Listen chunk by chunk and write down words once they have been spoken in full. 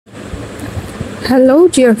Hello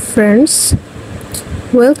dear friends,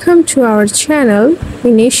 welcome to our channel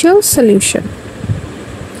Initial Solution.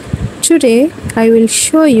 Today I will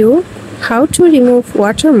show you how to remove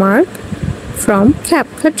watermark from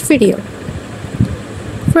CapCut video.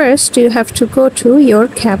 First you have to go to your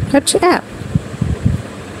CapCut app.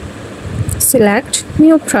 Select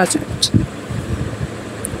New Project.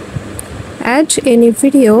 Add any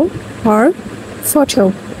video or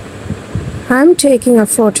photo. I'm taking a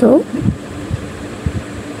photo.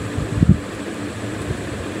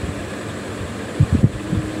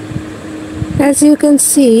 As you can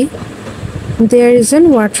see, there is a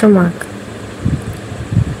watermark.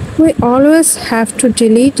 We always have to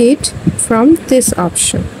delete it from this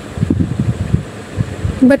option.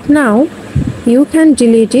 But now you can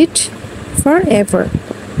delete it forever.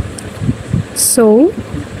 So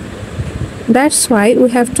that's why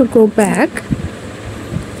we have to go back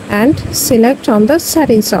and select on the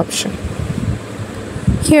settings option.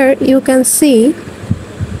 Here you can see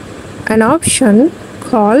an option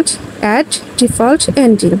called Add Default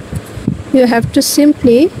Ending. You have to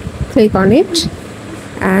simply click on it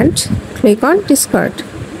and click on Discard.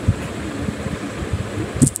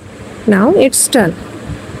 Now it's done.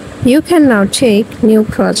 You can now take new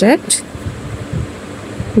project,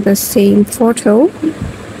 the same photo,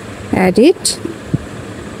 add it,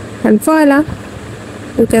 and voila!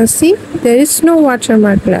 You can see there is no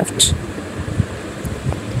watermark left.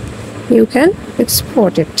 You can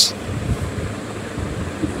export it.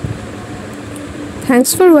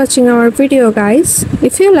 Thanks for watching our video, guys.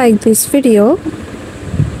 If you like this video,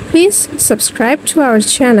 please subscribe to our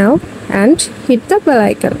channel and hit the bell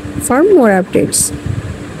icon for more updates.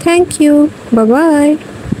 Thank you. Bye bye.